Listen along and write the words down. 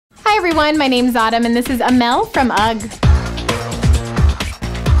everyone, my name's Autumn and this is Amell from UGG.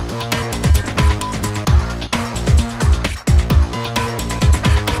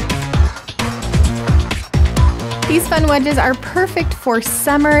 These fun wedges are perfect for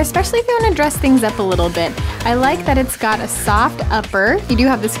summer, especially if you want to dress things up a little bit. I like that it's got a soft upper. You do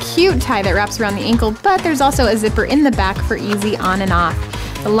have this cute tie that wraps around the ankle, but there's also a zipper in the back for easy on and off.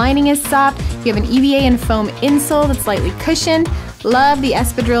 The lining is soft. You have an EVA and foam insole that's lightly cushioned. Love the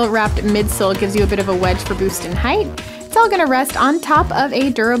Espadrille-wrapped midsole, gives you a bit of a wedge for boost in height. It's all gonna rest on top of a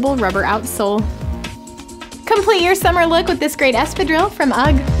durable rubber outsole. Complete your summer look with this great espadrille from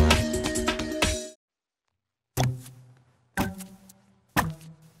UGG.